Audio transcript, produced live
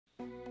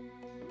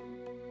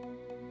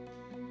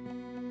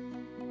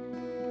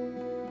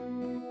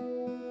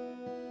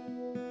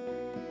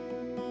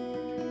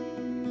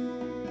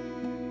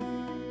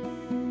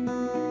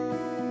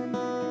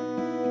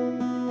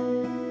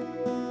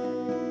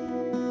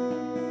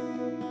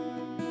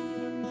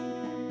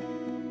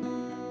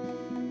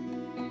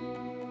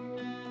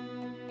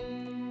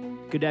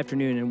Good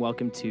afternoon and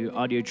welcome to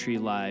Audiotree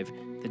Live.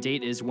 The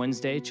date is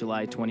Wednesday,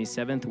 July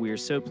 27th. We are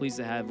so pleased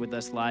to have with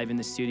us live in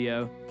the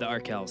studio, the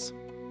Arkells.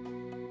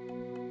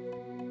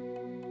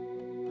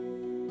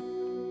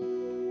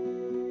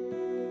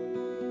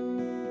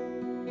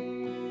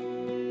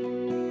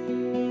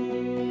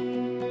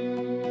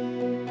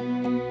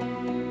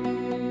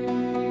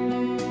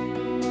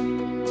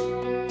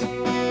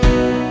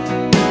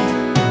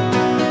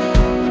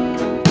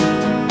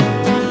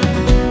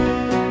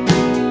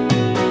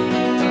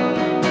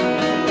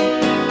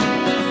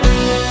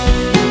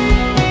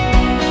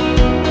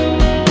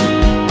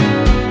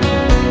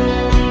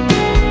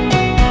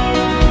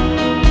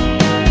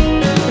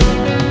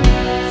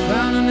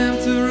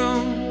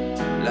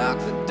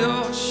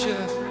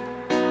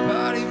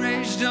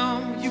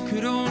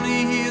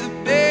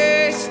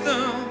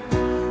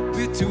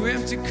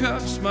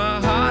 Cups, my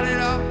heart it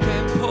all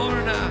came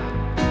pouring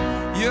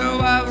out. Yo,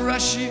 I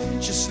rush you,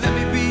 just let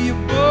me be your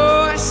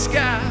boy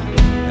scout.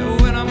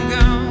 And when I'm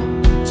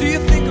gone, do you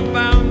think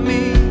about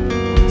me?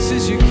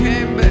 Since you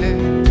came back,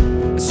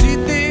 I see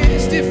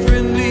things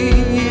differently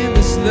in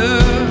this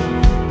love.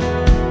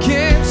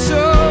 Came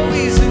so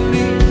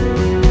easily.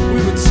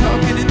 We were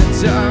talking in the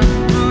dark,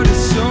 but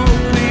it's so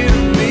clear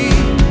to me.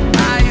 I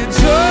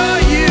adore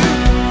you,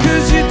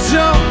 cause you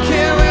don't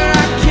care where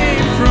I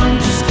came from.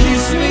 Just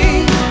kiss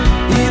me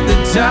in the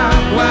dark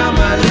while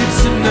my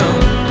lips are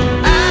numb.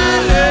 I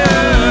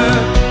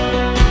love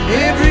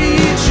every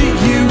inch of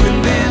you, and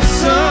then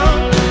some,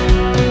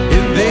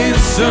 and then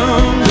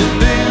some,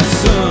 and then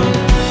some.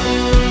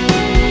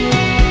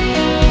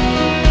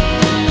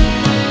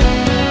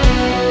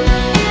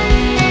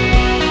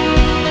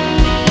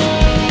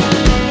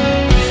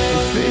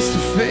 Face to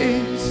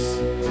face,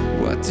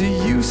 what do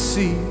you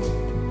see?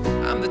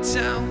 I'm the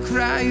town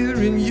crier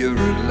and you're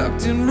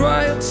reluctant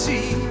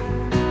royalty.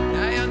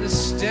 I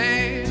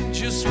understand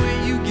just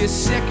when you get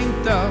second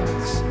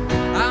thoughts.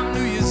 I'm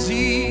New Year's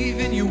Eve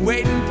and you're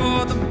waiting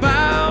for the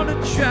bow to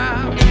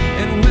drop.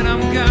 And when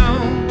I'm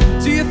gone,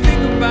 do you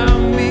think about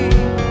me?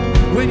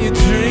 When you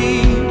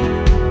dream,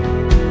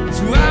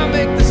 do I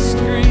make the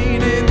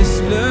screen in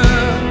this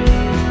love?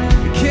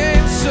 It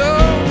came so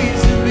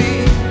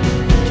easily.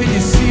 Can you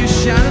see a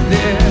shadow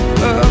there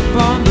up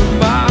on the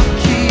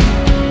marquee?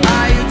 I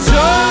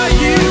adore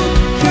you,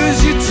 cause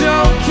you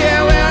don't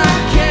care where I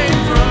came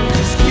from.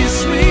 Just kiss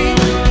me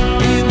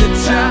in the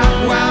dark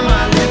while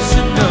my lips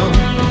are numb.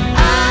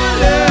 I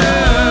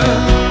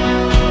love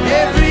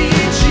every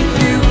inch of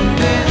you, and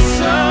then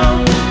some,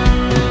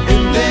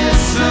 and then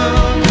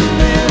some, and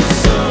then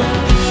some.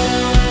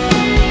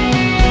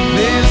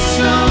 Then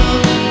some,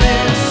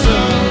 then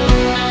some.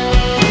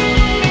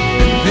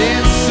 And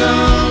then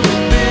some,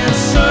 and then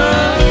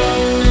some.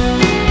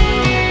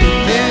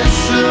 And then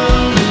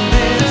some, and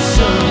then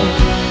some.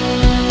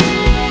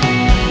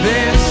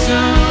 Then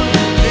some,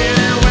 and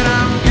then when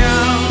I'm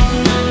gone,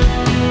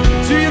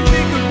 do you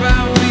think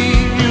about me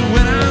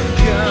when I'm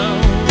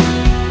gone?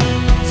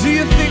 Do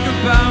you think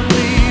about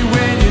me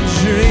when you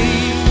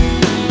dream?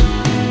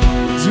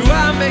 Do I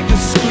make a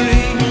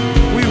scream?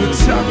 We were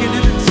talking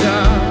in the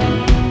dark.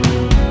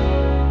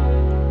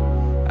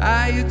 I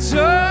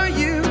adore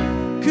you,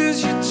 cause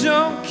you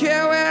don't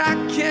care where I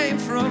came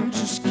from.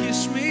 Just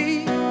kiss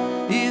me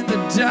in the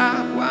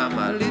dark while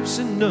my lips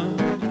are numb.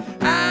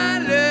 I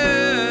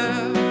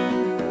love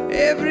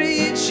every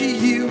inch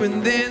of you,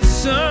 and then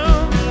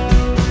some,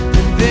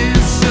 and then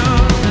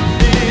some,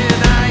 and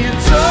then I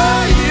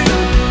adore you,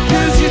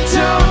 cause you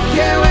don't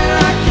care where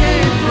I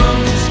came from.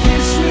 Just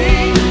kiss me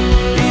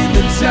in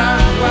the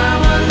dark while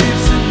my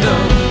lips are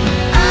numb.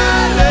 I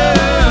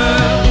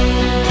love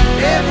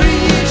every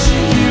inch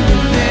of you,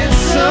 and then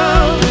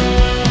some,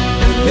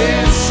 and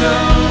then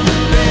some,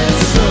 and then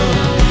some.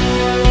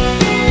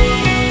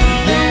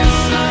 Then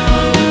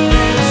some, and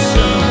then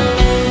some.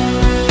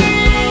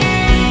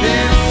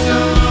 Then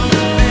some,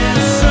 and then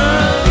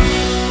some.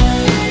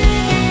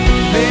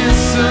 Then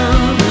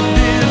some, and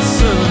then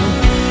some.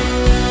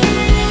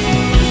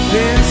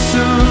 Then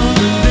some,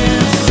 and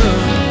then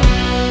some.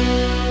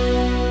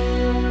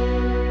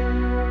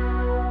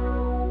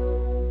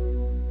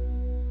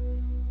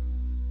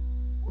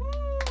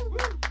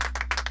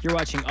 You're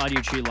watching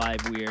Audiotree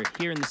Live. We are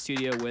here in the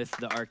studio with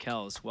the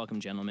Arkells. Welcome,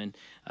 gentlemen.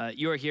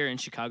 You are here in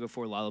Chicago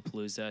for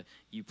Lollapalooza.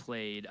 You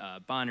played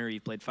Bonner, you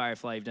played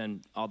Firefly, you've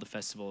done all the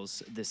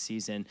festivals this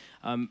season.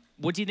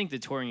 What do you think the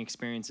touring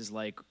experience is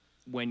like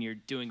when you're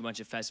doing a bunch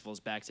of festivals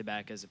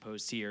back-to-back as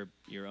opposed to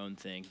your own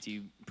thing? Do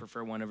you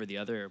prefer one over the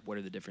other, or what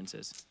are the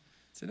differences?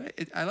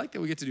 I like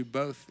that we get to do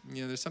both.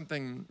 You know, there's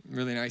something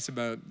really nice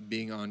about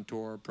being on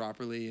tour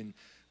properly and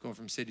going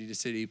from city to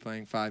city,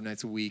 playing 5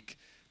 nights a week,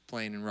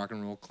 playing in rock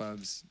and roll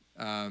clubs.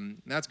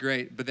 That's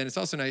great, but then it's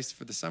also nice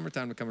for the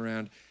summertime to come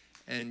around,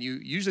 and you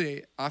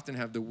usually often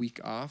have the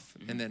week off,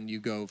 and then you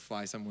go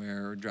fly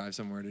somewhere or drive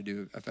somewhere to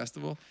do a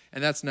festival,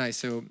 and that's nice.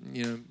 So,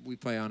 you know, we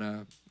play on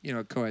a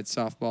co-ed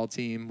softball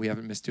team. We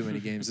haven't missed too many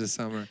games this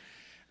summer.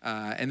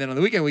 And then on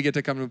the weekend, we get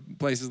to come to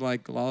places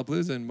like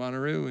Lollapalooza and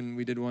Bonnaroo, and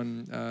we did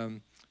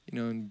one,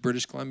 in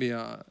British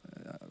Columbia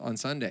on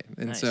Sunday.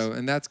 And Nice.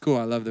 and that's cool.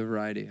 I love the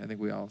variety. I think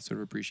we all sort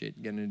of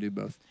appreciate getting to do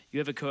both. You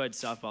have a co-ed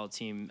softball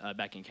team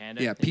back in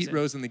Canada. Yeah, I think Pete so?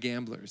 Rose and the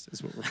Gamblers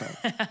is what we're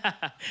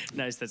called.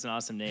 Nice, that's an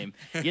awesome name.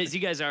 Yes, you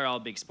guys are all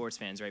big sports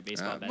fans, right?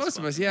 Baseball, basketball. Most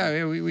of us,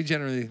 yeah, we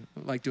generally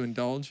like to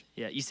indulge.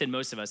 Yeah, you said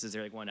most of us. Is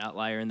there like one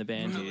outlier in the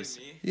band? who's-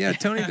 Yeah,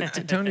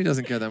 Tony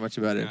doesn't care that much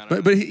about it, I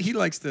don't but he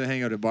likes to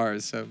hang out at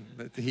bars, so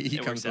he It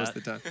comes works most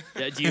of out. the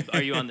time. Yeah,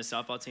 are you on the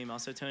softball team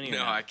also, Tony? or No,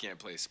 not? I can't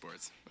play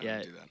sports. I Yeah,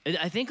 don't do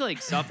that. I think like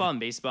softball and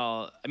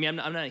baseball. I mean,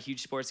 I'm not a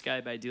huge sports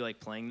guy, but I do like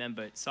playing them.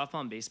 But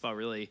softball and baseball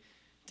really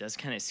does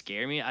kind of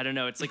scare me. I don't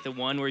know. It's like the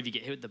one where if you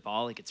get hit with the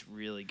ball, like it's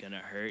really gonna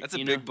hurt. That's a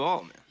you big know?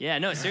 ball, man. Yeah,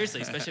 no,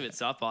 seriously, especially if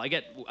it's softball. I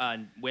get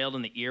wailed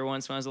in the ear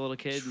once when I was a little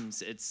kid, and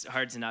it's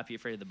hard to not be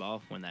afraid of the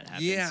ball when that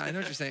happens. Yeah, I know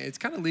what you're saying. It's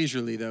kind of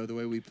leisurely though, the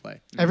way we play.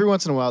 Every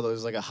once in a while,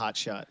 there's like a hot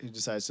shot who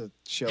decides to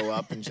show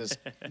up and just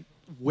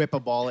whip a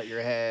ball at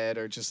your head,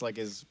 or just like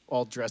is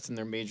all dressed in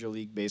their Major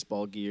League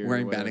Baseball gear,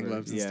 Wearing or batting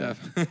whatever. gloves and Yeah.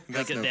 stuff.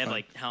 That's Like, no they have fun.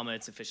 like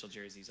helmets, official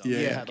jerseys, all Yeah.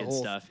 that Yeah, the good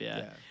whole- stuff.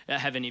 Yeah.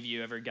 Have any of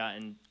you ever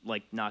gotten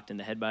like knocked in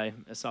the head by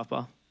a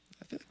softball?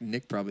 I feel like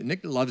Nick probably.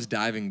 Nick loves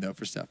diving though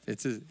for stuff.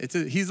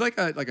 He's like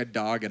a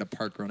dog at a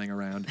park running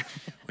around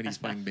when he's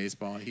playing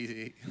baseball.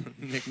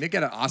 Nick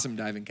got an awesome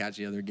diving catch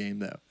the other game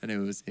though, and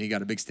he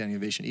got a big standing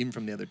ovation even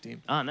from the other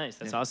team. Oh, nice.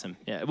 That's awesome.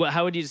 Yeah. Well,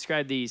 how would you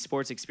describe the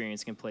sports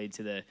experience compared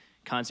to the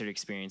concert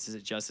experience? Is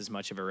it just as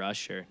much of a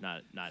rush, or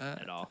not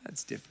at all?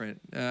 That's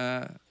different.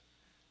 I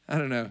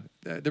don't know.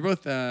 They're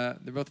both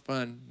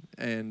fun.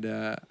 And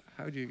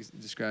how would you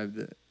describe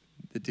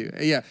the two?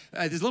 Yeah,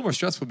 it's a little more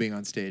stressful being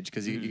on stage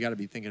because you got to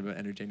be thinking about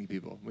entertaining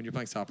people. When you're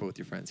playing softball with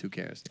your friends, who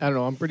cares? I don't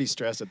know. I'm pretty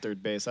stressed at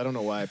third base. I don't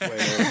know why I play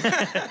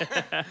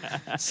there.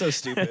 So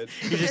stupid.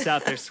 You're just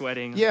out there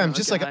sweating. Yeah, I'm Oh,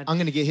 just like, God. I'm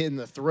going to get hit in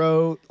the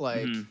throat.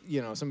 Like,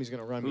 somebody's going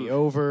to run me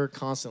over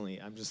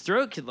constantly. I'm just.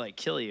 Throat could like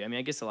kill you. I mean,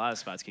 I guess a lot of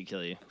spots could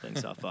kill you playing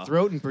softball.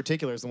 Throat in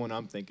particular is the one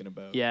I'm thinking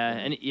about. Yeah,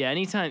 and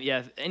anytime,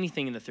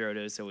 anything in the throat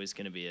is always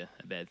going to be a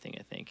bad thing,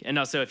 I think. And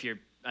also, if you're,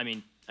 I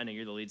mean, I know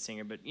you're the lead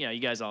singer, but you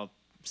guys all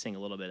sing a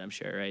little bit, I'm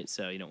sure, right?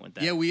 So you don't want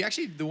that. Yeah,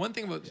 the one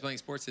thing about playing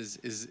sports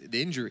is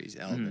the injuries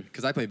element.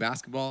 Because I play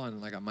basketball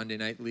in like a Monday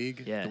night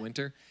league in the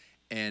winter,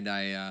 and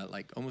I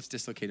like almost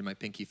dislocated my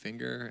pinky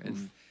finger,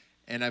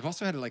 and I've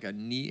also had like a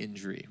knee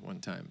injury one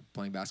time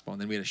playing basketball,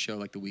 and then we had a show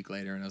like the week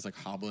later, and I was like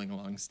hobbling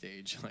along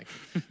stage like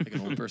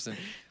an old person,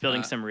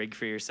 Building some rig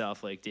for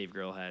yourself, like Dave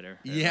Grohl had, or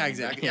yeah,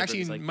 exactly. Yeah, Actually,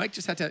 but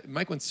it's like,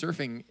 Mike went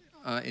surfing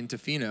in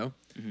Tofino,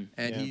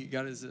 and he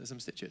got his some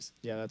stitches.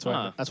 Yeah, that's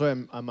why. That's why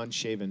I'm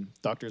unshaven.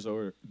 Doctor's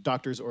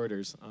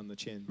orders on the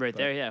chin. right But,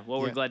 there, yeah.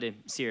 Well, we're glad to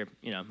see her,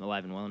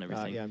 alive and well and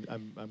everything. Yeah,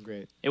 I'm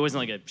great. It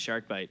wasn't like a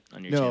shark bite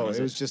on your chin, No, was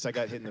it was just I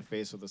got hit in the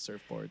face with a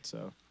surfboard.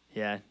 So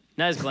Yeah,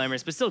 not as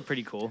glamorous, but still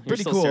pretty cool. You're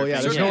pretty still cool. surfing.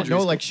 Yeah, there's Surfing no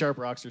is like sharp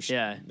rocks or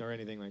Yeah. or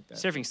anything like that.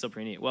 Surfing's still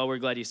pretty neat. Well, we're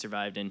glad you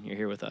survived and you're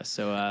here with us.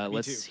 So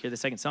let's too. hear the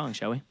second song,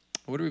 shall we?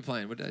 What are we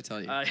playing? What did I tell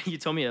you? You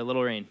told me A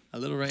Little Rain. A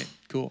Little Rain.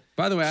 Cool.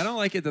 By the way, I don't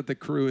like it that the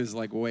crew is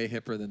like way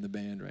hipper than the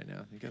band right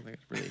now. You got like a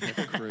really hip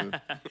crew.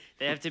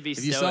 They have to be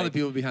If you saw the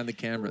people behind the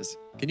cameras,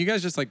 can you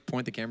guys just like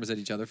point the cameras at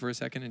each other for a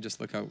second and just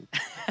look how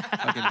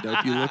fucking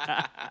dope you look?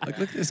 Like,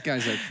 look at this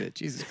guy's outfit.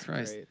 Jesus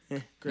Christ.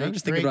 Great. I'm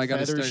just thinking about I got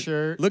to feather start.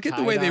 shirt, Look at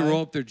the way they tie-dye.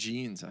 roll up their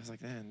jeans. I was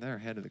like, man, they're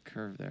ahead of the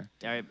curve there.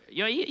 All right,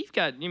 you've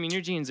got. I mean,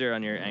 your jeans are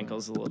on your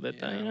ankles a little bit,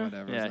 Yeah, though,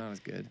 whatever. Yeah, It's not as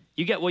good.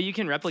 you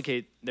can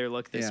replicate their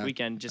look this Yeah.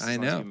 weekend just I as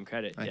long as you know. give them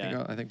credit.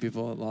 I think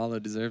people at Lala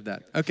deserve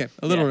that. Okay,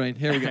 A Little Rain.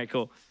 Here we All go. right,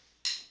 cool.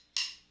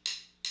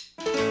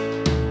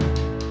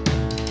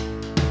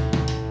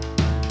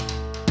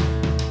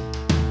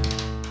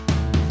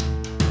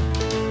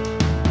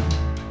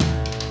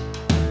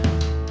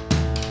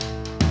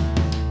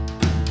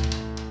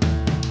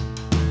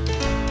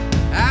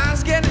 I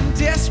was getting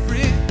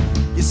desperate,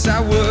 yes I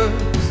was.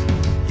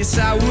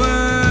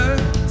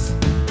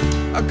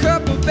 A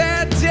couple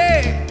bad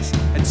days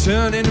and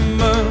turned into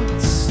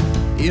months,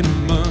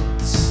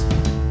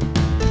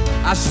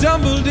 I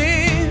stumbled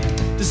in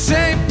to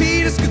St.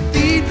 Peter's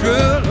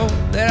Cathedral, oh,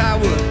 there I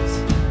was.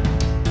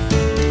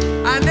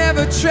 I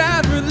never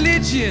tried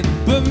religion,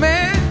 but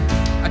man,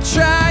 I'd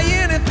try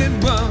anything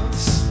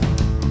once.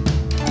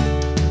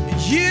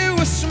 You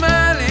were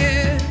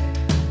smiling,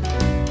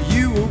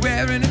 you were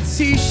wearing a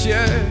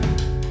t-shirt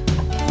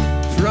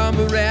from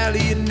a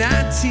rally in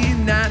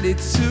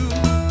 1992.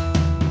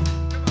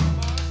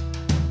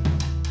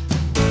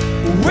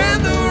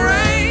 When the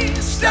rain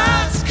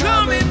starts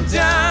coming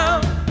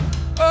down,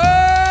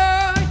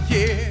 oh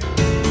yeah,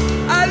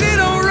 a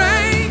little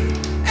rain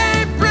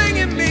ain't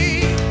bringing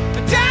me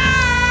down.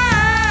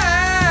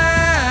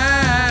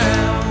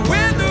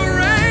 When the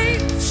rain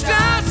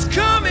starts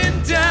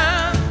coming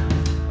down,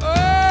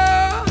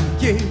 oh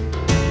yeah,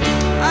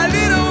 a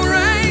little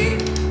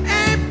rain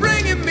ain't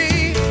bringing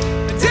me down.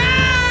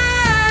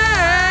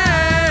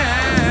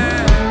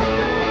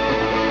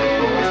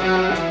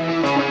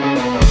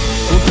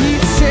 Well,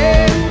 Pete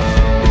said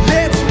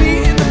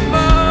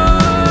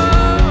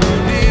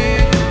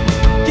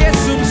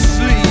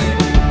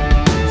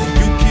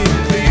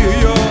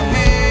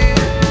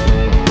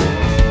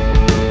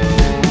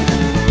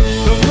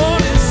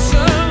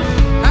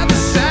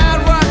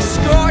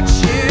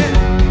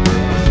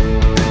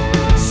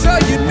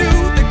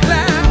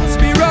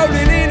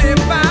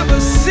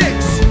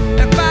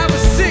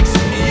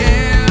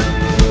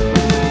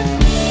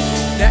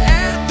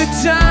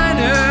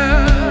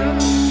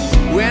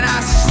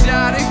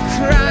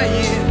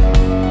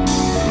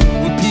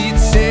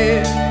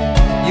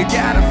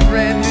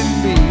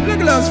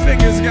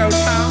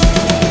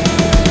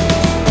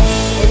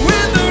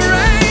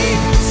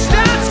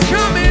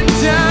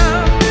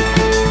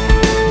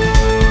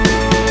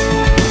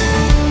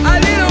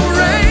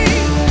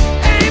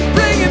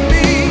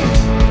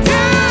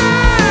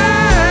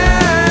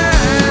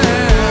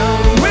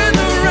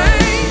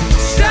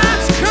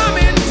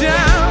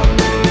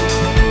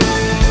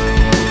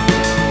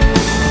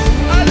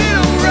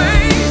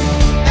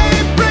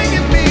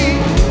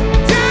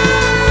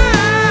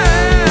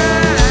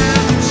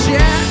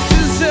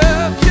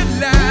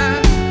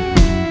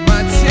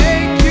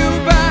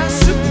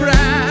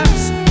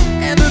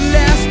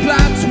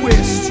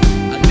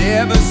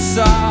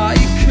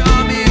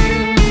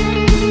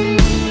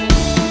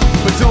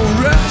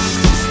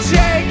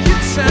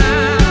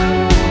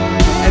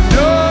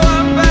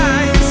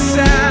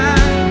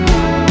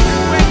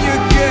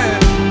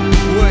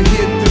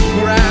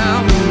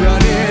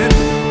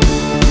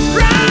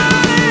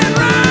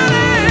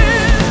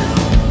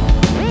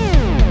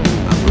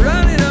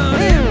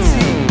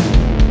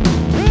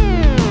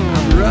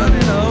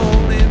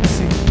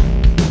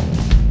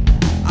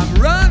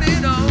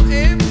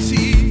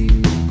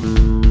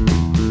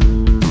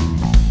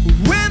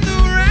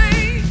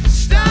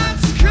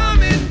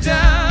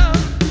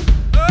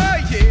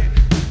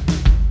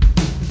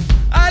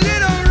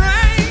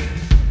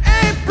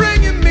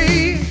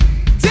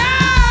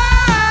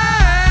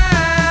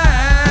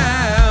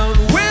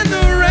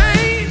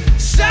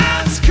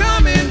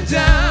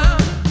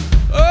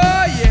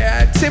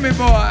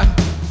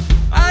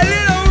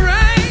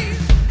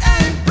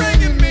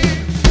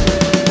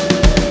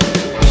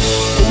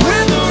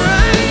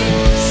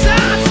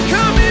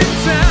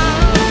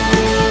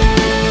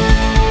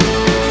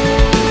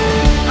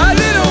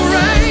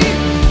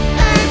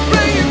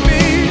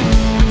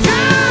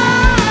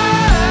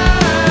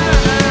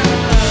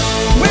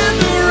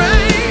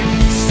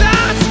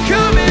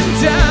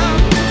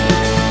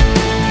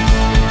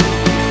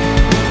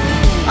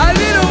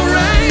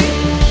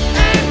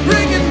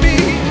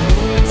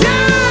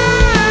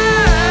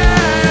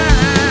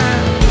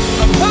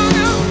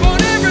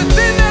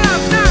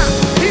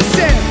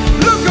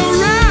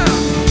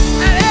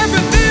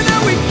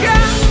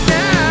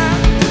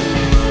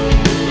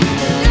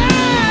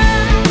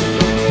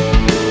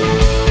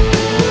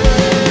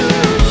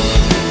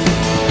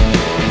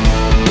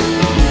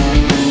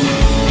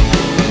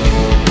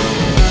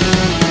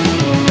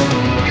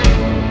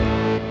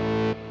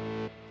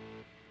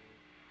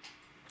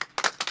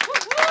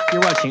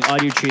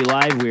watching Audiotree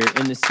Live.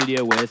 We're in the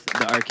studio with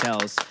the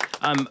Arkells.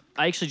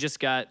 I actually just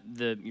got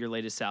your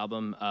latest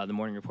album, The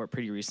Morning Report,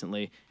 pretty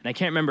recently, and I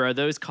can't remember, are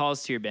those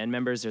calls to your band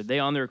members? Are they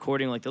on the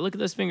recording, like the "Look at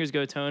those fingers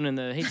go" tone and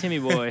the "Hey Timmy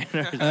boy"? Or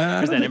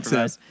is that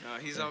improvised? No,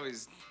 he's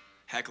always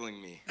heckling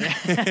me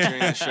during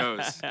the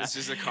shows. It's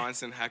just a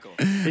constant heckle.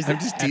 I'm just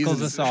Heckles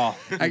teasing. us all.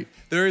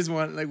 There is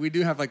one, like we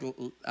do have like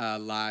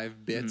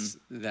live bits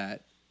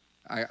that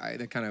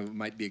that kind of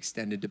might be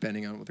extended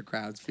depending on what the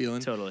crowd's feeling.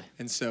 Totally.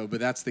 And so,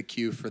 but that's the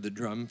cue for the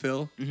drum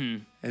fill.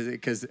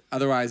 Because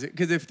otherwise,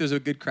 because if there's a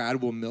good crowd,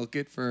 we'll milk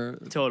it for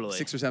Totally.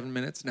 6 or 7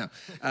 minutes. No.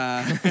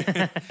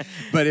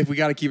 But if we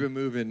got to keep it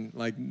moving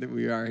like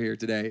we are here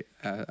today,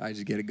 I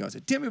just get it go. Say,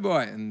 Timmy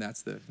boy. And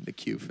that's the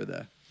cue for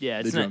the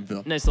it's drum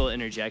fill. nice little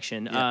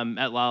interjection. Yeah.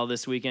 At Lyle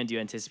this weekend, do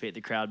you anticipate the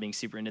crowd being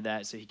super into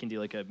that so he can do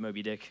like a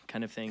Moby Dick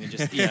kind of thing and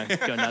just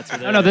go nuts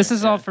with it? Oh, no, this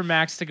is all for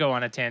Max to go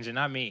on a tangent,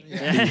 not me.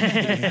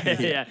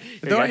 Yeah.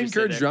 Though I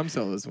encourage drum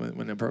solos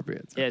when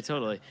appropriate. So. Yeah,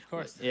 totally. Of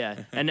course.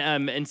 Yeah,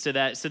 and so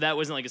that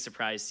wasn't like a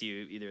surprise to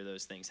you, either of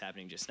those things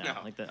happening just now.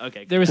 No. Like the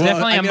okay. There was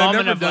definitely a moment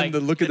I've never of done like, the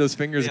look at those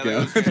fingers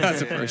go.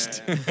 That's the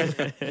first.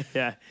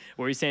 Yeah.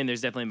 What were you saying?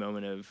 There's definitely a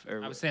moment of.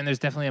 I was saying there's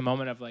definitely a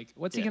moment of like,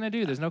 what's he Yeah. gonna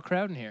do? There's no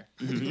crowd in here.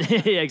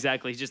 Yeah,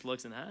 exactly. He just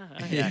looks and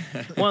yeah.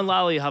 One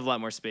Lyle, you have a lot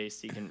more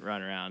space. So you can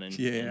run around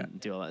and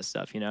do all that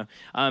stuff. Yeah,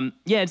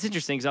 it's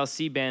interesting because I'll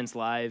see bands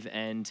live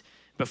and.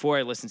 Before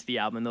I listen to the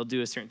album, they'll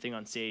do a certain thing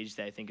on stage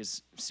that I think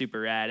is super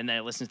rad, and then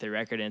I listen to the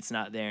record and it's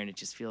not there, and it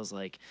just feels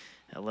like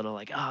a little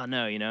like, oh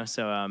no,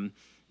 So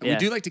We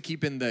do like to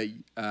keep in the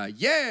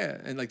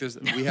and like there's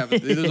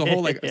a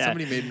whole like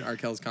somebody made an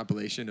Arkells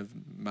compilation of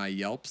my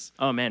yelps.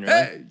 Oh man, really?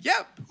 Hey,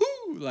 yep,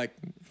 whoo! Like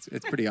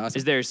it's pretty awesome.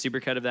 Is there a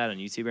supercut of that on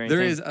YouTube or anything?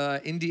 There is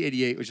Indie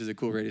 88, which is a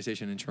cool radio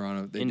station in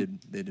Toronto. They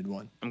did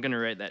one. I'm gonna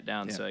write that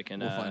down so I can.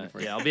 We'll find it for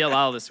you. Yeah, I'll be at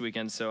Lyle this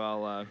weekend,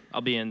 so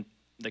I'll be in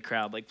the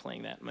crowd like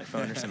playing that on my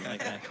phone or something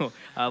like that. Cool.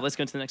 Let's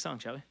go into the next song,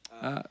 shall we?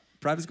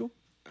 Private School?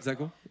 Is that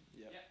cool?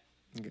 Yeah.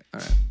 Okay. All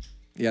right.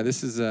 Yeah,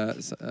 this is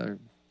the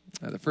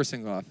first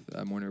single off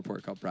Morning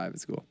Report called Private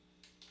School.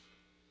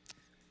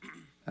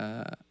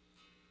 Yeah.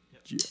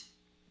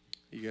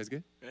 You guys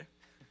good? Okay.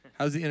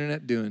 How's the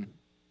internet doing?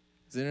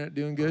 Is the internet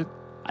doing good?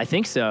 I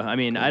think so. I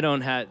mean, I don't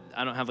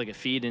have like a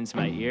feed into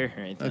my ear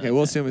or anything. Okay, like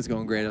we'll that. assume it's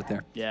going great out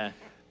there. Yeah.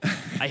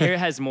 I hear it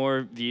has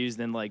more views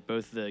than like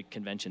both the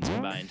conventions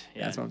combined.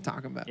 Yeah. That's what I'm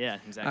talking about. Yeah,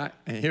 exactly. All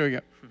right, here we go.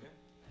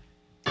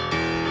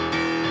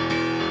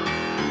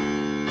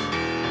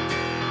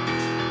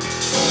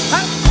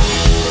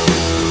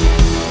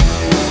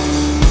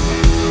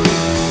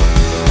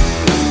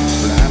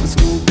 Private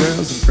school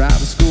girls and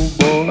private school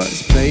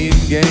boys playing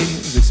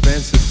games,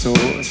 expensive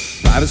toys.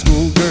 Private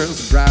school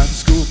girls and private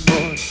school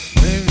boys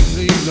playing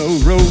low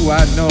road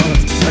white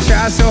noise. I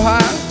tried so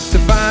hard to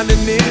find an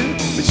end,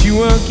 but you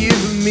weren't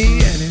giving me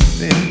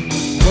anything.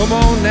 Come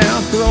on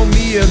now, throw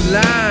me a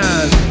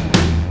line.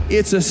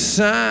 It's a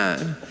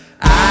sign.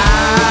 I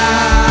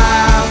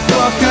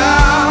fuck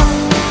up.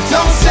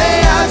 Don't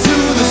say I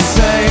do the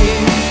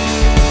same.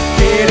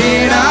 Get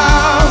it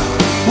off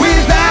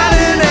without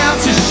an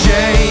ounce of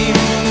shame.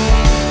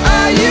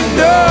 You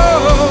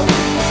know,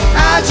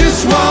 I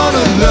just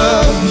wanna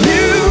love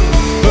you,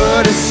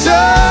 but it's so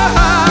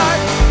hard.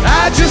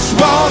 I just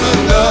wanna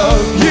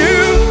love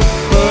you,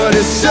 but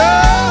it's so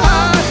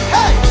hard.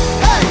 Hey,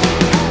 hey.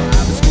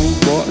 Private school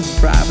boys,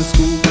 private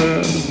school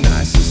girls,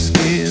 nicest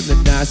skin, the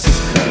nicest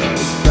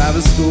curls.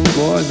 Private school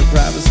boys and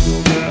private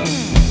school girls.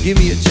 Give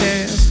me a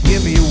chance,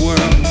 give me a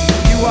whirl.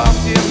 You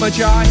walked in, my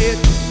jaw hit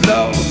the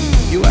floor.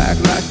 You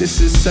act like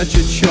this is such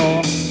a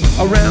chore.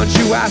 Around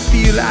you, I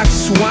feel like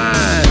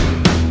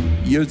swine.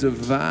 You're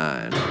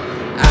divine.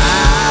 I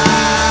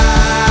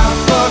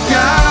fuck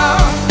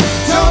out.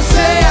 Don't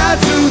say I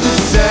do the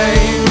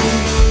same.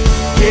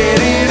 Get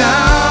it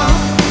on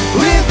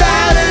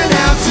without an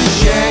ounce of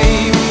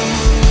shame.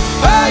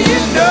 Oh, you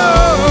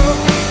know,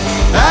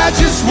 I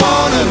just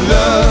wanna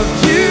love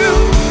you,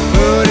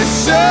 but it's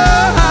so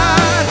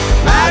hard.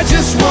 I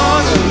just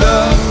wanna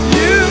love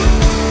you,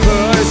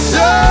 but it's so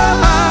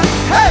hard.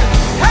 Hey,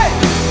 hey,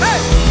 hey.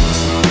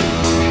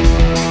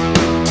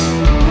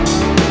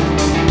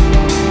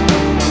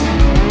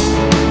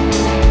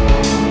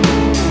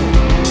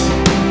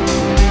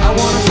 I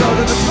wanna go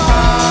to the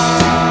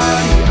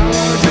party. I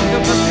wanna drink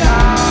up a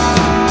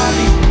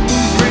party.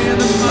 Who's bringing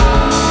the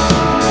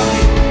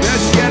money?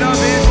 Let's get up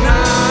and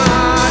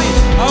naughty.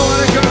 I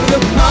wanna go to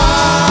the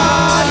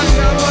party.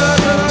 I wanna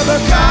go to the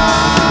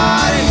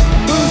party.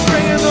 Who's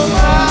bringing the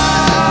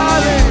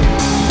money?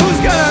 Who's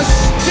gonna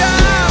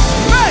stop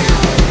me? Me,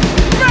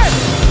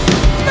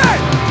 me.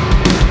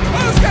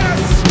 Who's gonna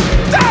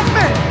stop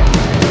me?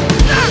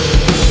 No,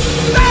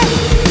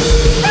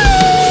 no.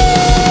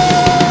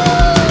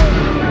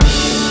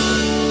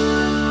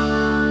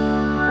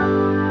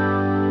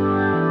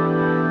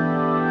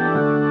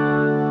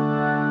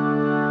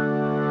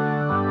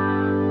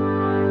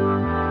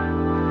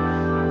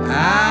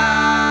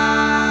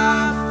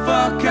 I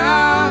fuck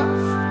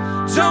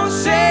off. Don't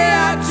say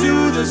I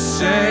do the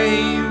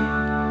same.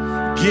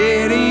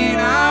 Getting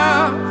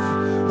off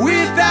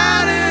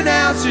without it.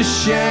 it's a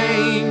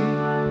shame.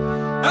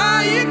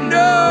 Oh, you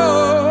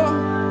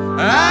know,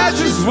 I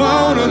just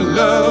wanna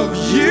love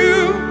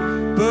you,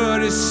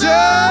 but it's so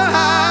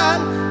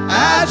hard.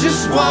 I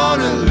just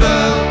wanna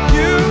love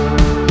you,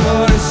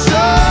 but it's so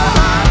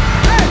hard.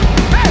 Hey,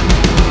 hey.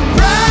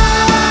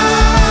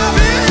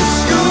 Private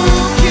school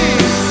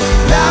kids,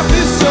 life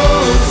is so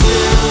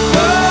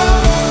simple,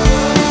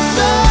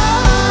 so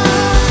hard.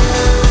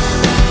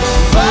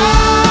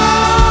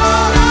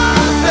 Born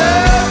on the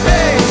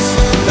base,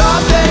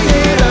 thought they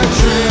hit a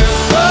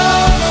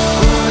triple,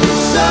 but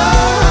it's so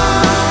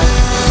hard.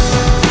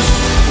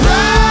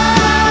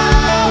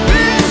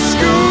 Private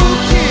school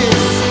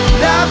kids,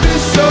 life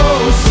is so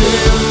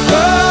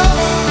simple,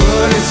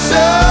 but it's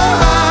so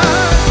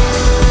hard.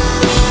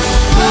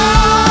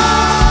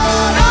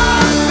 Born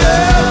on the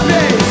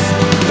base,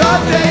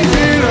 thought they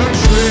hit a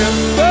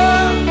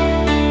triple.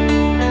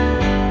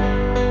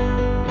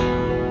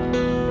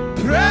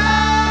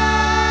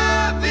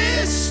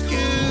 Private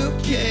school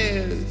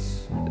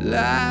kids,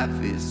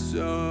 life is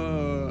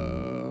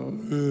so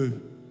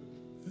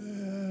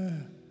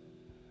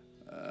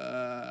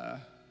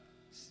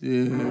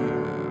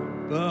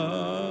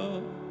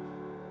simple.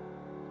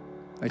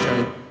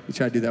 We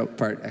try to do that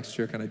part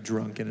extra kind of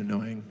drunk and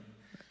annoying.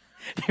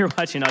 You're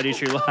watching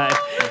Audiotree Live,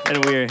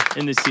 and we're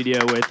in the studio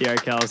with the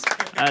Arkells.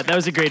 That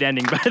was a great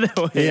ending, by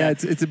the way. Yeah,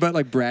 it's about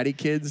like bratty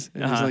kids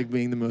and just Uh-huh. like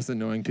being the most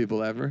annoying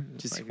people ever.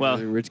 Just, like, well,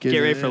 really rich kids. get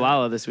ready for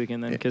Lala this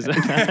weekend then, because We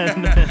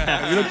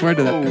look forward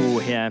to that. oh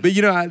yeah, But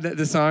you know,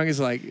 the song is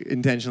like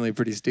intentionally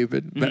pretty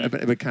stupid,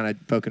 but kind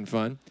of poking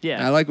fun. Yeah.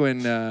 And I like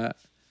when like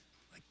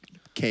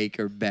Cake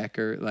or Beck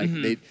or like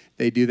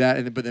they do that,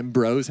 and but then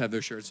bros have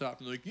their shirts off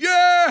and they're like,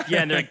 yeah,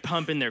 yeah, and they're like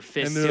pumping their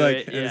fists and they're to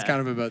like, it. and it's Yeah. kind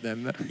of about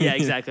them. Yeah,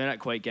 exactly. They're not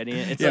quite getting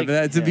it. It's yeah, like, but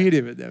that's the beauty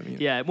of it, though. You know?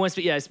 Yeah, once,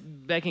 but yeah, it's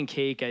Beck and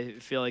Cake. I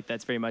feel like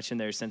that's very much in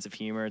their sense of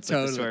humor. It's like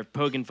the Totally. sort of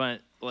poking fun,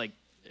 like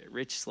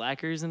rich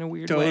slackers in a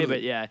weird way. Totally.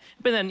 But yeah,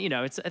 but then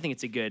I think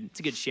it's a good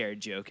shared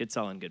joke. It's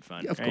all in good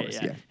fun. Of right? course,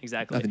 yeah.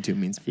 exactly. Nothing too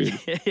mean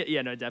spirited.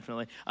 Yeah, no,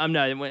 definitely.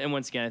 No, and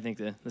once again, I think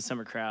the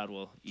summer crowd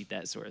will eat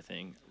that sort of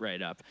thing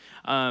right up.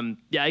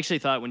 Yeah, I actually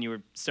thought when you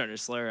were starting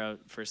to slur out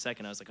for a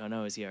second, I was like, oh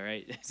no, is he all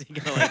right? Is he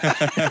gonna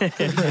like?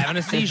 He's having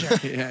a seizure.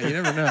 Yeah, you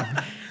never know.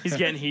 He's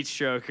getting heat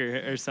stroke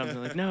or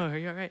something. Like, no, are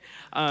you all right?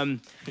 I know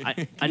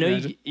you.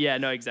 imagine? Yeah,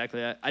 no,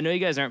 exactly. I know you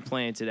guys aren't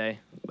playing today,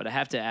 but I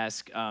have to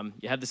ask.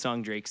 You have the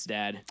song Drake's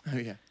Dad. Oh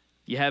yeah.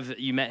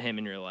 You met him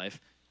in real life.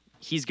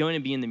 He's going to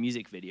be in the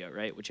music video,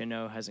 right? Which I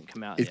know hasn't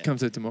come out yet. It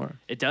comes out tomorrow.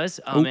 It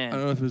does? Oh, I man.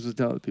 don't know if this was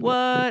tell people.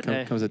 What?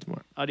 It comes out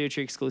tomorrow.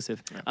 Audiotree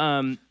exclusive.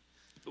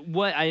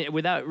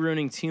 Without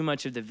ruining too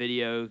much of the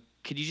video,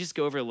 could you just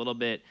go over a little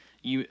bit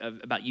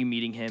about you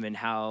meeting him and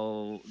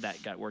how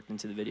that got worked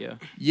into the video?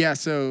 Yeah,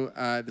 so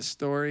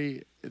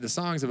the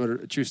song's about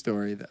a true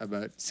story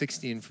about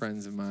 16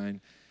 friends of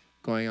mine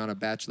going on a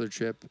bachelor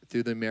trip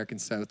through the American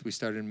South. We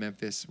started in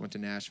Memphis, went to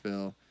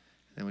Nashville,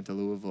 then went to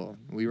Louisville.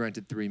 We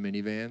rented 3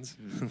 minivans,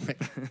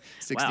 like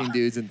 16 Wow.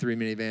 dudes in 3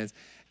 minivans.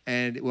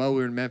 And while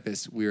we were in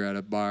Memphis, we were at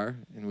a bar,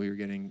 and we were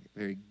getting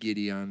very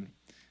giddy on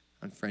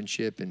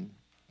friendship and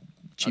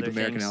cheap Other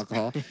American things.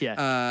 alcohol.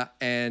 Yeah.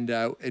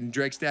 And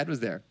Drake's dad was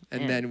there.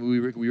 And Man.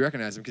 then we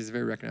recognized him because he's a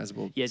very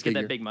recognizable Yeah, he's got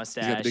figure. that big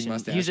mustache. He's got the big and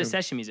mustache. He was a and-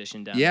 session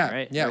musician down yeah, there,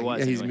 right? yeah, Or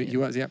was anyway. he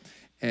was, yeah.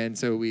 And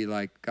so we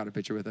like got a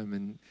picture with him,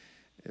 and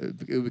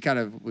it kind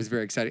of was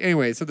very exciting.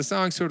 Anyway, so the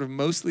song's sort of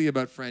mostly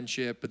about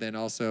friendship, but then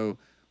also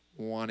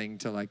wanting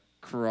to like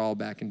crawl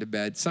back into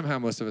bed. Somehow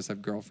most of us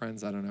have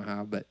girlfriends. I don't know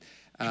how, but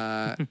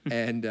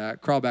and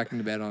crawl back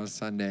into bed on a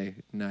Sunday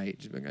night.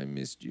 Just like, I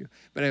missed you.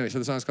 But anyway, so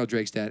the song's called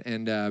Drake's Dad,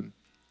 and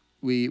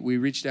we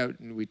reached out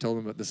and we told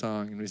him about the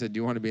song, and we said, "Do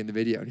you want to be in the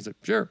video?" And he's like,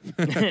 "Sure."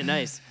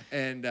 Nice.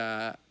 And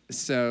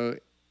so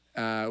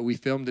we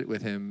filmed it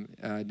with him.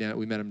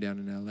 We met him down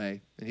in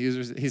L.A. and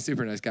he's a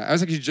super nice guy. I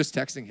was actually just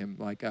texting him,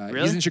 like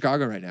Really? he's in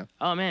Chicago right now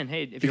Oh man,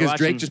 hey, if you're because watching,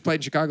 Drake just played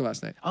in Chicago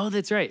last night. Oh,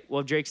 that's right.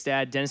 Well, Drake's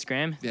dad, Dennis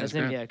Graham. Dennis That's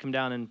him. Graham. Yeah, come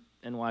down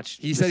and watch.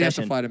 He the said he has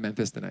to session. fly to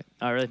Memphis tonight.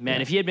 Oh, really? Man,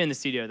 Yeah. if he had been in the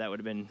studio, that would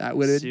have been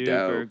would've been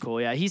super dope.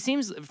 cool. Yeah, he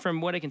seems,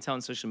 from what I can tell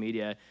on social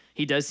media,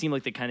 he does seem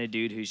like the kind of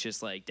dude who's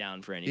just like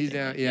down for anything. He's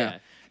down, Like, yeah.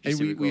 he's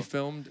And we super cool.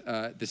 filmed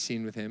the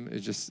scene with him. It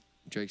was just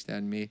Drake's dad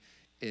and me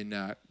in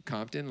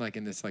Compton, like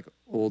in this like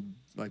old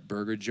like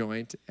burger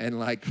joint, and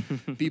like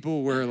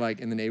people were like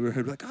in the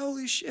neighborhood like,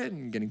 holy shit,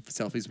 and getting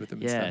selfies with him.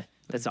 And Yeah, stuff.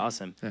 that's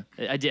awesome.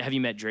 Yeah. Have you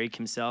met Drake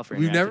himself? Or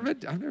We've never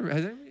interacted? met.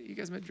 Has anybody, you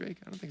guys met Drake?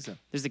 I don't think so.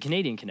 There's the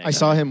Canadian connection. I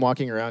saw him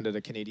walking around at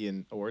a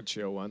Canadian awards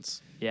show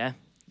once. Yeah.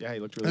 Yeah, he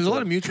looked really There's cool. a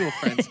lot of mutual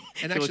friends,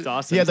 and He looked actually,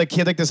 awesome. He had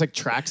this like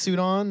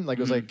tracksuit on. Like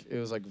it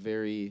was like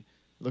very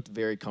looked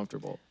very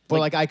comfortable. But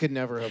like I could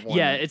never have worn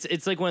Yeah, it.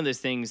 it's like one of those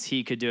things.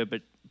 He could do it,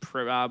 but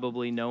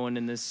probably no one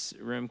in this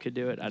room could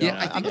do it. I don't Yeah, know.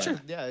 I think I'm not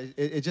sure. Yeah,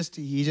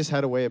 he just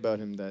had a way about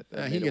him that he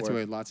made it gets work.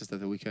 away with lots of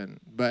stuff that we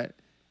couldn't. But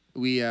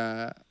we,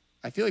 I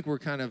feel like we're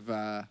kind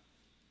of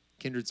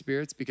kindred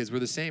spirits because we're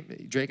the same.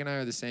 Drake and I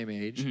are the same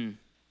age.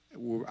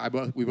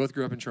 Mm-hmm. We both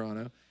grew up in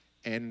Toronto,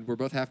 and we're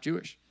both half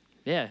Jewish.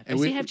 Yeah. And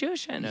Is we- he half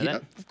Jewish? I didn't know Yeah,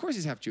 that. of course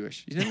he's half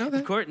Jewish. You didn't know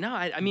that? Of course, no.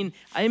 I mean,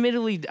 I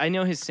admittedly I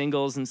know his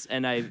singles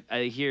and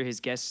I hear his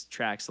guest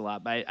tracks a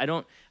lot, but I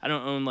don't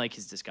own like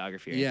his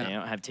discography or Yeah. anything. I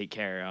don't have Take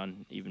Care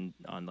on even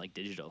on like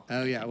digital.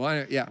 Oh yeah,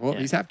 well, yeah. Well, Yeah.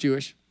 he's half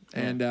Jewish,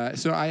 and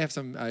so I have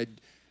some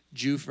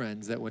Jew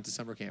friends that went to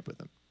summer camp with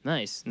him.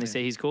 Nice. And they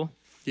say he's cool.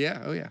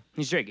 Yeah. Oh yeah.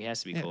 He's Drake. He has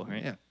to be Yeah, cool,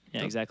 right? yeah.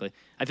 Yeah, exactly.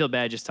 I feel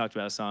bad. I just talked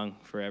about a song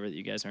forever that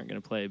you guys aren't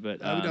going to play,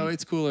 but No,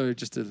 it's cooler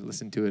just to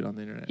listen to it on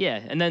the internet.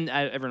 yeah. And then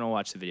everyone will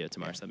watch the video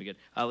tomorrow, so that'll be good.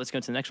 Let's go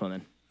to the next one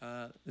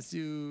then. Let's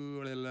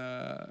do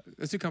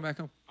Come Back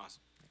Home.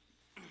 Awesome.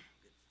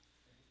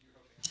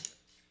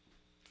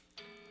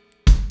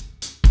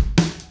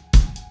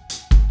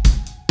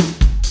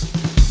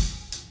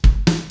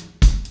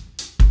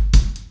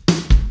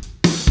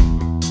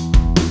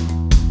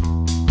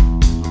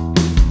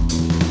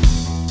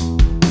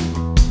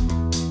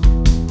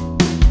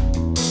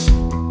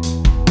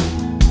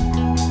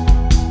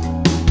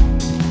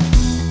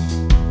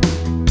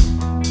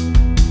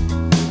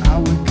 I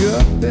wake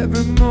up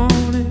every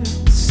morning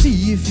to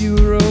see if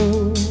you're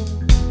old.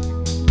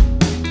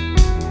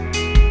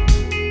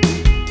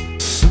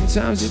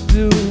 Sometimes you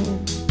do,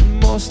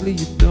 mostly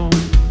you don't.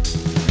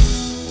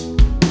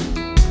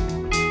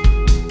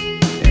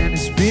 And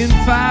it's been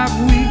 5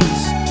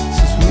 weeks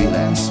since we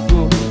last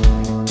spoke.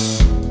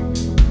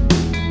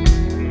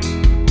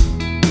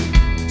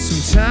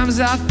 Sometimes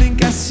I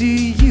think I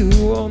see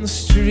you on the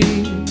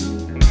street.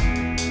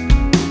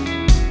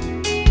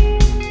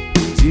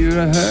 Do you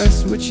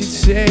rehearse what you'd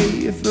say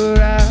if her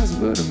eyes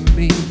were to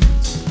meet?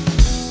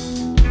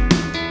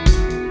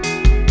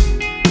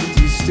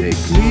 Do you stay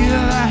clear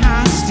of the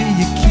house? Do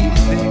you keep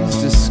things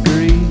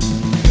discreet?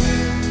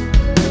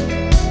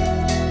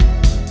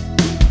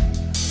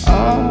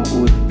 All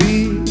would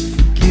be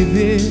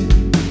forgiven.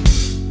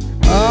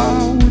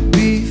 All would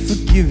be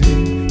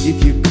forgiven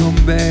if you come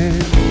back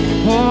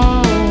home.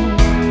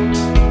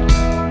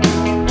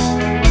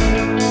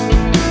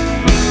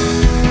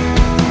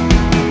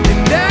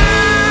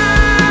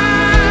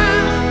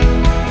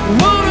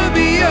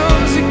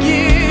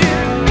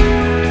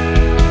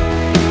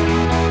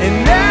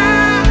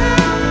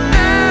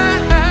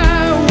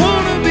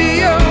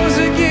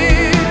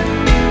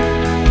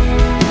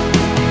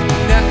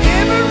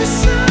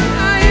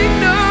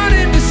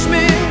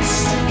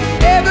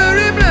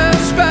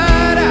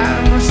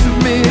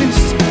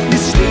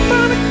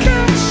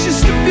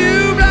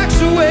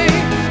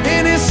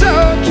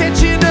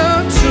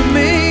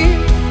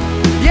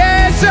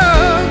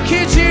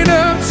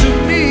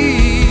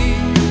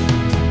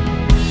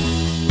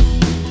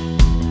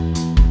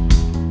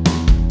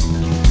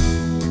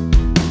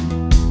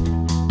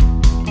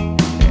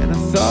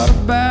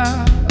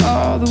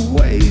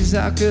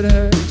 I could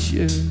hurt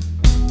you,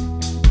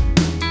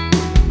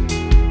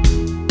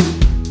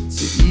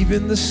 to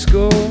even the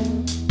score,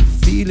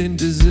 feeling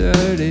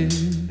deserted.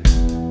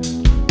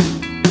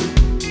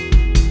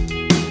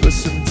 But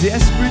some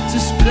desperate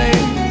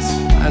displays,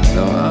 I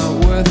know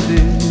aren't worth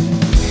it.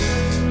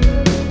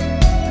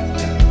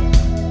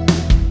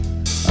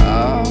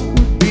 All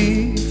would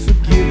be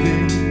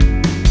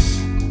forgiven.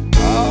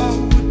 All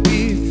would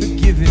be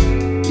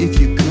forgiven if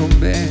you come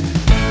back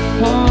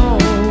home.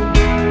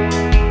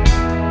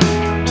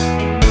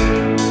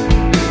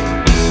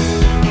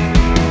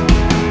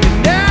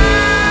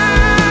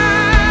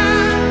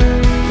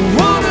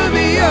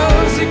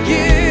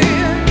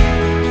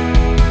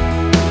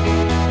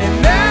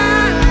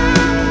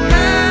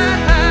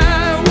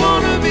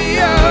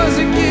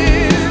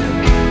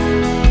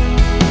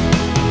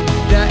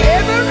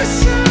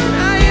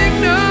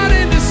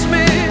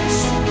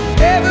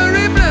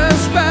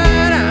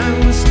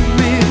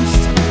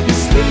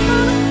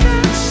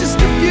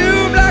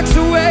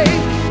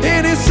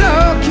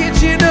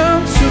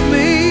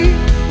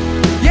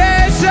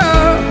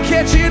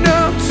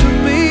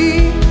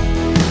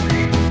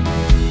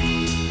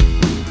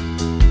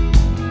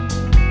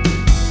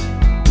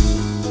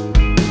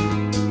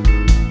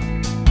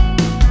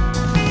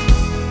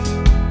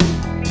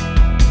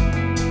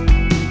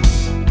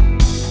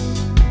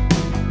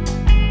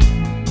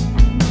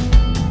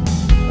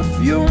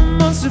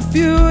 A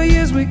few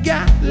years we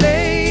got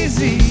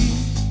lazy.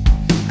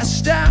 I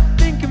stopped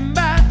thinking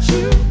about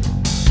you,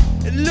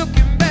 and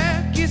looking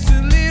back it's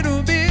a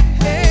little bit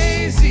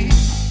hazy.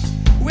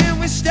 When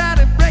we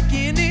started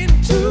breaking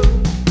into,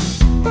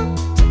 but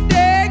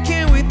today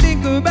can we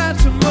think about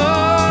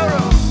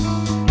tomorrow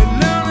and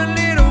learn a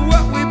little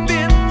what we've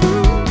been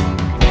through?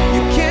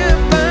 You can't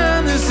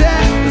find this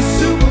at the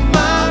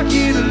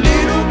supermarket, a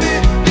little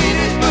bit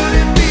finished but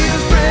it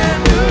feels brand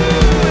new.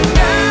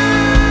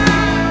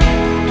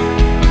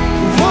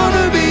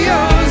 Wanna be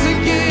yours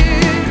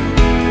again.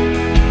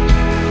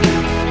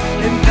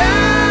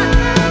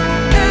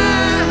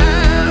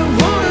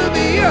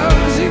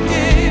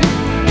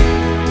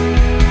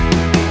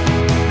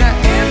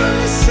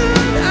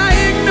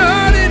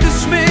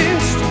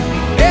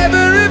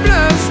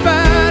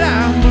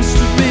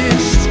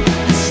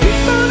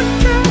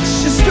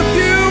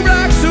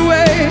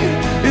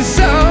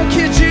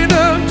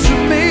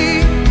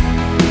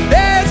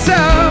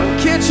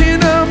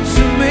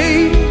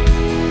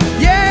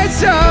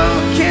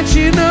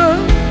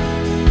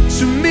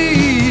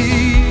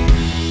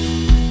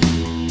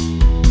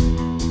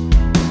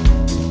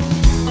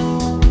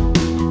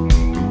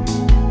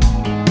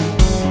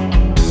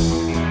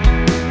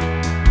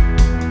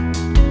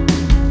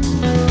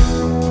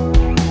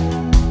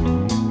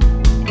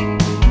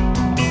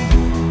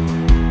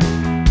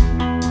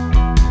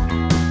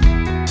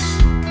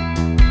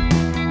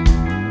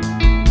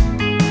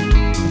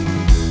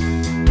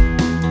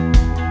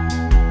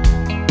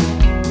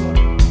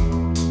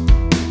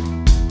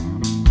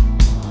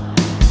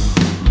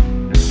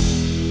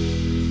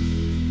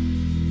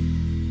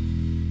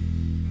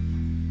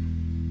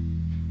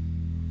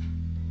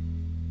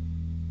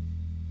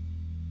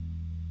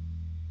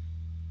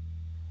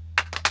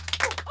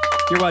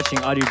 You're watching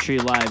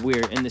Audiotree Live.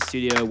 We're in the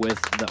studio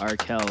with the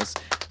Arkells.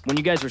 When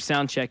you guys were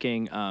sound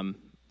checking, and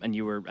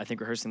you were, I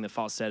think, rehearsing the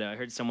falsetto, I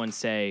heard someone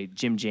say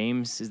Jim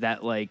James. Is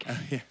that like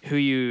who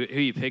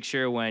you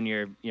picture when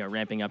you're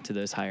ramping up to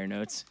those higher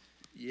notes?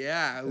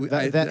 Yeah,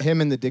 That him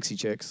and the Dixie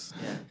Chicks.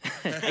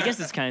 Yeah. I guess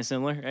it's kind of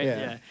similar,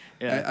 right?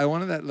 Yeah. I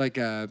wanted that like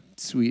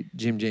sweet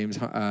Jim James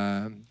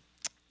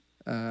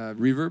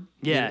reverb.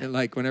 Yeah.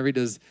 Like whenever he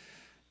does.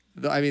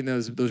 I mean,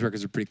 those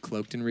records are pretty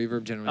cloaked in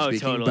reverb, generally speaking.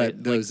 Totally.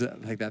 But those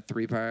like that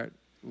 3-part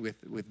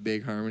with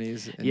big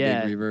harmonies and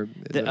big reverb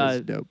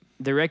is dope.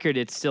 The record,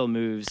 It Still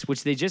Moves,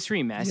 which they just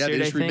remastered. Yeah, they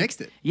just I think.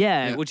 remixed it.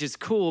 Yeah, which is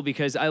cool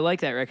because I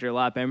like that record a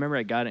lot. But I remember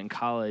I got it in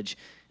college,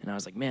 and I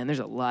was like, man, there's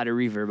a lot of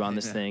reverb on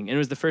this thing. And it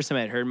was the first time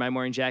I had heard My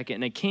Morning Jacket,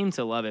 and I came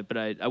to love it. But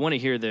I want to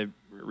hear the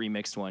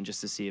remixed one just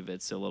to see if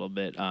it's a little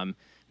bit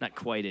not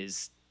quite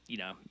as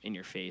in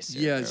your face.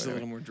 Yeah, it's a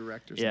little more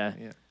direct or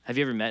something. Yeah. Have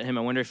you ever met him?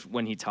 I wonder if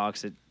when he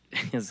talks, it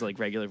has like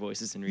regular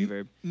voices and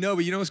reverb. No,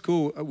 but you know what's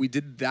cool? We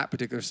did that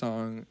particular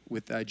song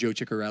with Joe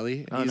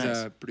Ciccarelli. And he's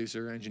nice. a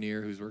producer,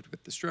 engineer who's worked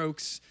with The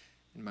Strokes,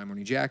 and My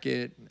Morning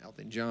Jacket, and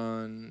Elton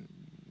John,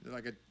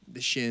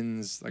 The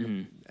Shins,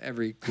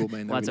 every cool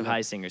band. Lots of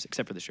high singers,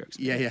 except for The Strokes.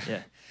 Yeah.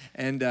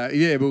 And but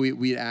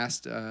we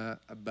asked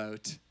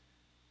about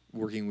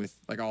working with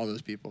like all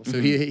those people.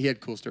 So he had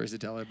cool stories to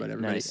tell about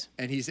everybody. Nice.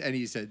 And he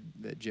said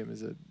that Jim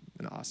is an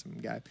awesome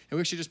guy. And we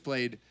actually just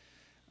played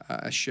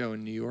a show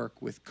in New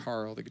York with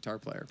Carl, the guitar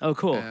player. Oh,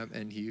 cool.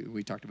 And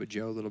we talked about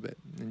Joe a little bit.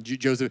 And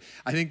Joe's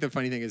I think the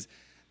funny thing is,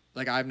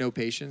 like, I have no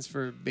patience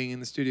for being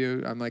in the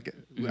studio. I'm like,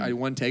 I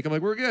one take, I'm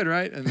like, we're good,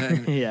 right? And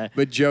then,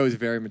 But Joe is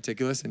very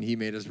meticulous, and he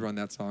made us run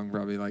that song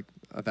probably like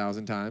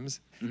 1,000 times.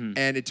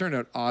 And it turned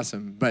out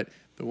awesome. But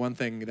the one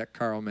thing that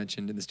Carl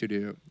mentioned in the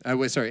studio,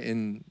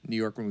 in New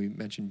York when we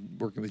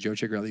mentioned working with Joe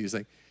Ciccarelli, he was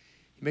like,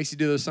 he makes you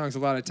do those songs a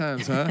lot of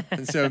times, huh?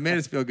 And so it made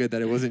us feel good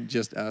that it wasn't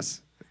just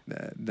us.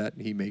 That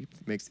he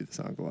makes do the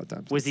songs a lot of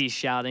times. Was he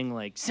shouting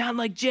like "sound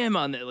like Jim"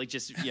 on that, like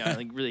just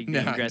like really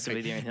being aggressive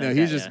with you? No,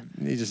 he's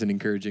just an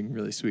encouraging,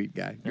 really sweet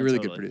guy. He's a really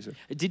good producer.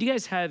 Did you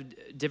guys have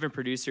different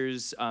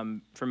producers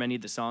for many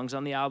of the songs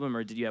on the album,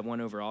 or did you have one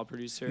overall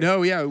producer?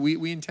 No, yeah,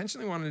 we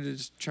intentionally wanted to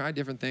just try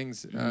different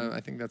things. I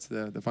think that's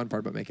the fun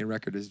part about making a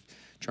record is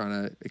trying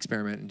to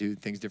experiment and do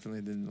things differently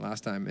than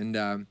last time.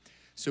 And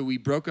so we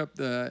broke up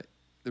the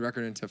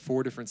record into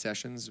 4 different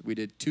sessions. We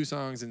did 2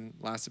 songs in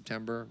last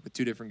September with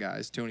 2 different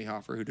guys, Tony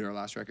Hoffer, who did our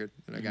last record,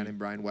 and a guy named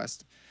Brian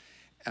West.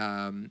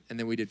 And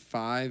then we did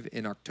 5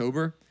 in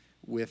October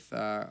with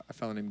a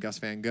fellow named Gus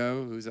Van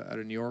Gogh, who's out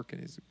of New York, and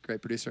he's a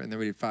great producer. And then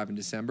we did 5 in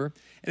December.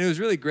 And it was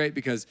really great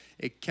because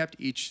it kept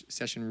each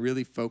session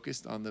really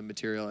focused on the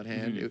material at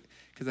hand.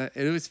 Because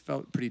it always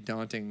felt pretty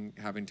daunting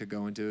having to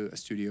go into a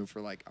studio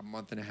for like a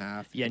month and a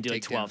half. Yeah, and do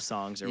like 12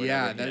 songs or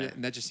whatever. Yeah,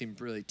 that just seemed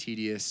really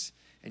tedious.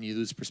 And you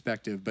lose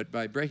perspective, but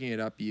by breaking it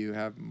up, you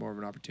have more of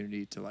an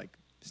opportunity to like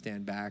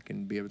stand back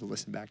and be able to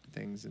listen back to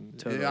things. And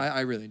totally.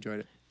 I really enjoyed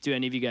it. Do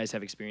any of you guys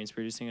have experience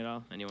producing at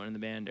all? Anyone in the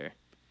band or?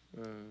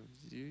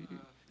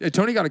 Yeah,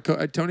 Tony got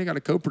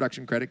a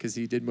co-production credit because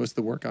he did most of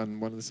the work on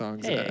one of the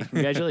songs. Hey,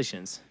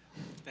 congratulations!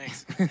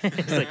 Thanks.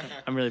 It's like,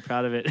 I'm really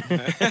proud of it.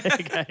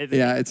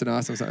 Yeah, it's an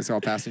awesome song. It's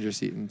called Passenger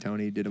Seat, and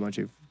Tony did a bunch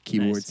of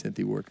keyboard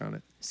synthy work on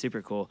it.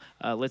 Super cool.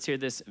 Let's hear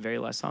this very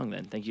last song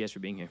then. Thank you guys for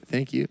being here.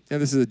 Thank you. Yeah,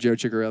 this is a Joe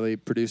Ciccarelli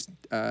produced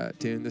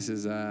tune. This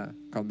is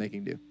called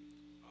Making Do.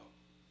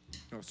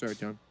 Oh, sorry,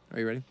 John. Are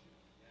you ready?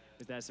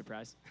 Is that a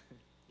surprise?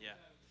 Yeah.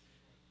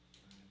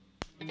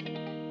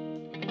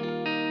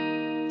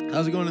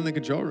 How's it going in the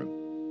control room?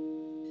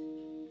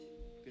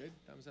 Good?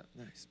 Thumbs up?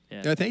 Nice.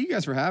 Yeah. No, thank you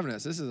guys for having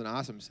us. This is an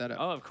awesome setup.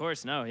 Oh, of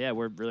course. No, yeah,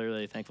 we're really,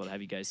 really thankful to have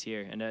you guys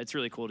here. And it's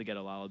really cool to get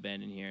a Lala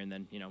band in here. And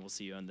then, we'll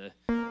see you on the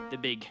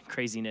big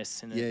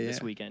craziness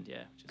this weekend.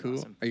 Yeah. Which is cool.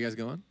 Awesome. Are you guys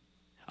going?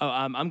 Oh,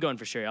 I'm going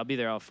for sure. I'll be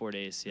there all 4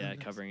 days,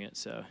 covering it.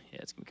 So, yeah,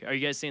 it's going to be cool. Are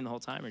you guys staying the whole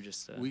time or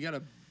just... We got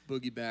to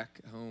boogie back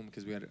home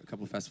because we had a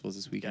couple festivals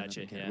this weekend.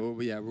 Gotcha, yeah. Well,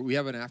 we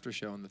have an after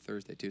show on the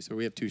Thursday, too. So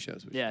we have 2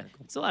 shows. Which yeah, is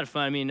cool. It's a lot of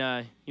fun. I mean,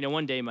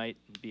 one day might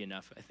be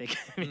enough, I think.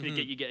 I mean,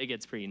 it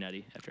gets pretty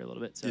nutty after a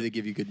little bit. So. Do they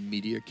give you good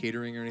media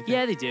catering or anything?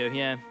 Yeah, they do,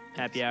 yeah.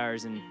 Happy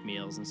hours and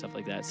meals and stuff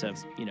like that. So,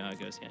 you know how it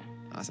goes, yeah.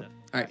 Awesome. So,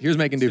 all right, here's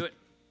Making Do. Do it.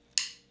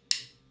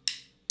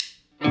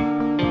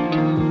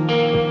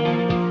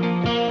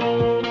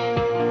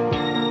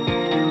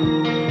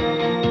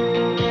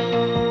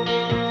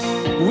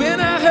 When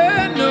I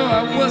heard no,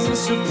 I wasn't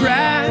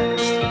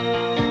surprised.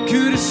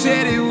 Could have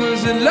said it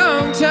was a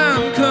long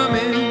time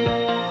coming.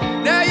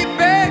 Now you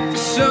beg for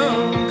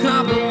some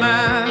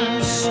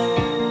compromise,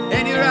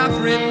 and you're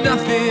offering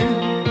nothing.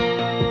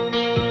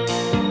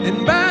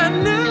 And by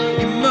now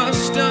you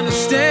must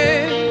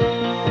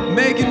understand,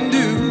 making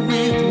do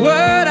with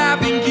what I've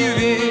been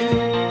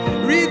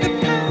given. Read the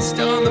past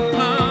on the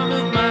palm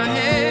of my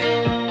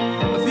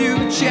hand. A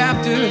few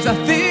chapters I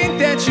think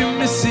that you're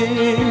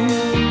missing.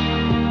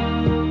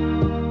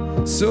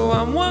 So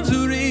I'm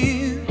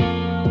wondering,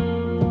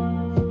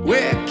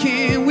 where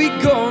can we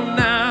go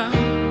now?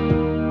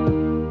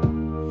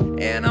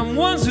 And I'm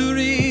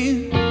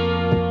wondering,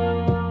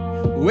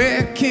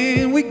 where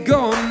can we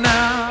go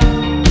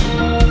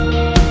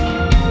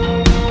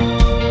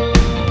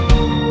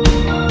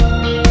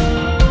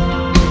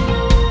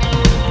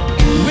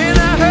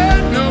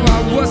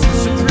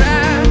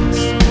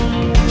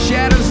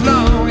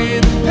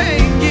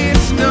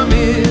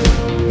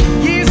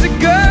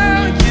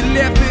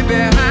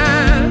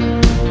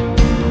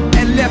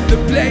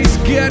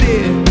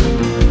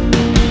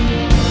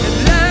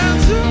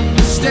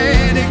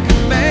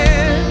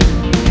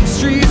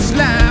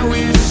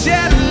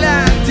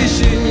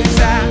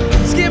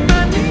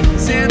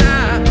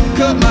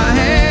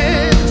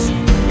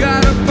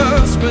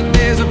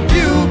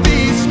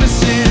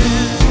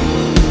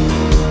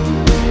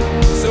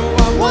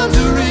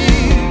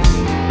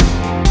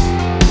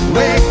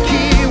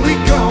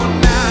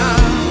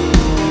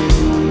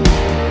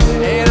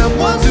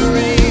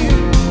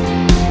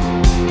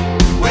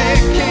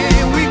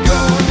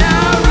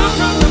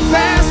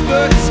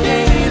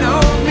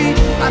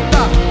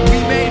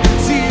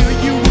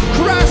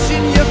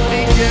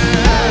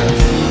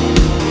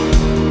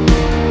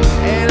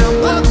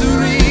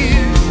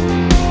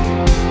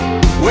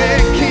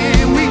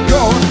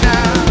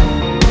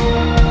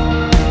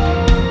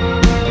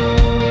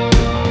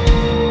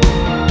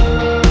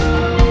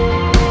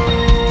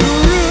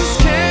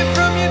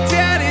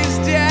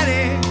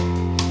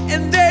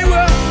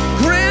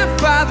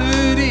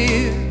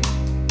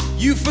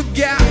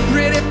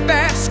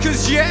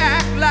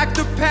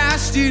the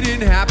past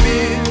didn't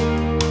happen.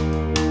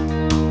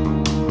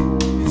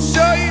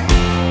 So you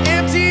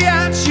empty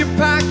out your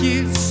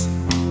pockets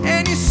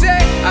and you say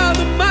all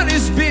the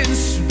money's been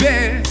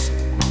spent.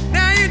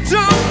 Now you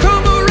don't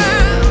come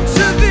around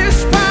to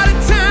this part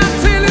of town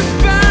till it's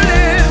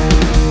burning.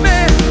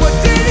 Man, what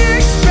did you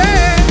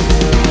expect?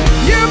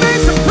 You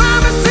made some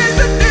promises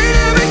that they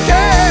never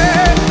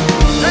kept.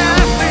 Now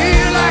I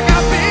feel like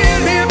I've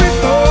been here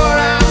before.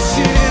 I'm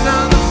sitting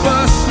on the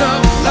bus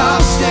stop,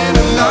 lost and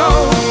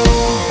alone.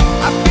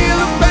 I feel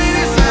the pain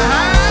is the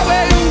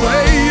highway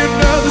away,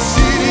 another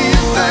city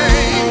of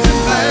flames and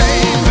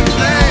flames and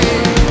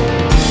flames.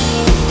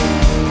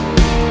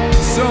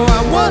 So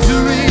I'm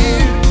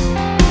wondering,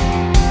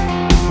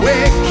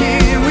 where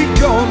can we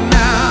go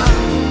now?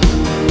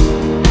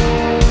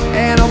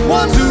 And I'm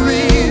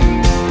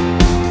wondering,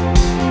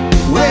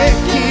 where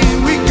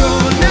can we go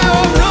now?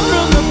 I'm run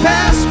from the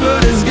past,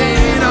 but it's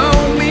gaining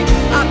on me.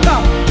 I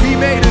thought we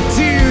made a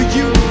deal,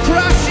 you were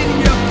crossing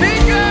your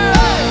fingers,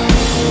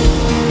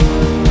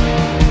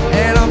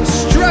 and I'm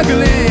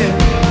struggling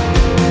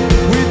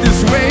with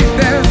this weight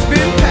that's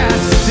been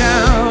passed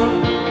down.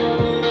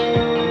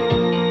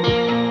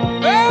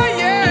 Oh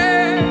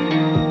yeah,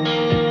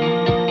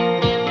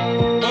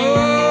 oh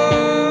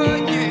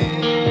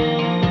yeah,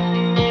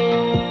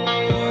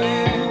 oh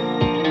yeah.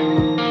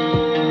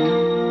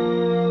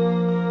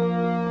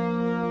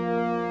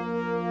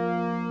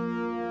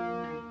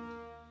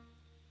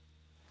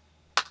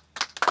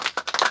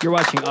 You're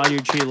watching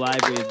Audiotree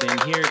Live. We've been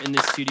here in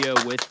the studio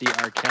with the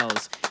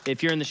Arkells.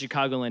 If you're in the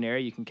Chicagoland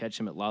area, you can catch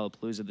them at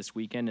Lollapalooza this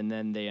weekend, and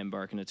then they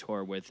embark on a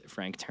tour with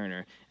Frank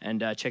Turner.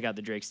 And check out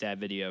the Drake Stab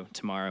video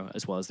tomorrow,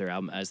 as well as their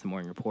album As the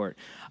Morning Report.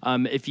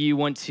 If you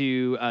want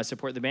to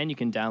support the band, you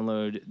can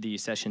download the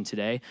session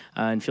today,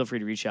 and feel free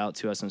to reach out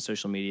to us on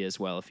social media as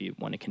well if you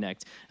want to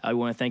connect. We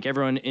want to thank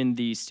everyone in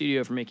the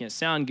studio for making it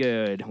sound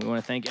good. We want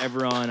to thank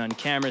everyone on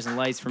cameras and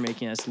lights for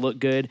making us look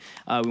good.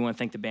 We want to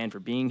thank the band for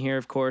being here,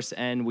 of course,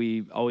 and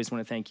we always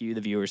want to thank you,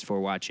 the viewers, for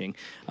watching.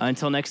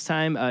 Until next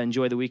time,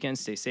 enjoy the weekend,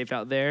 stay safe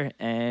out there,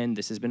 and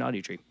this has been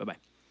Audiotree. Bye-bye.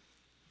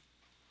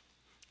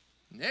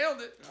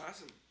 Nailed it.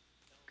 Awesome.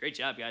 Great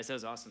job, guys. That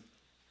was awesome.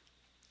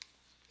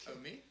 Oh,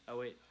 me? Oh,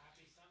 wait.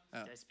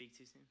 Oh. Did I speak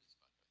too soon?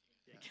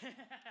 Yeah.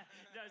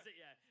 No,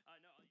 yeah.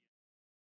 No.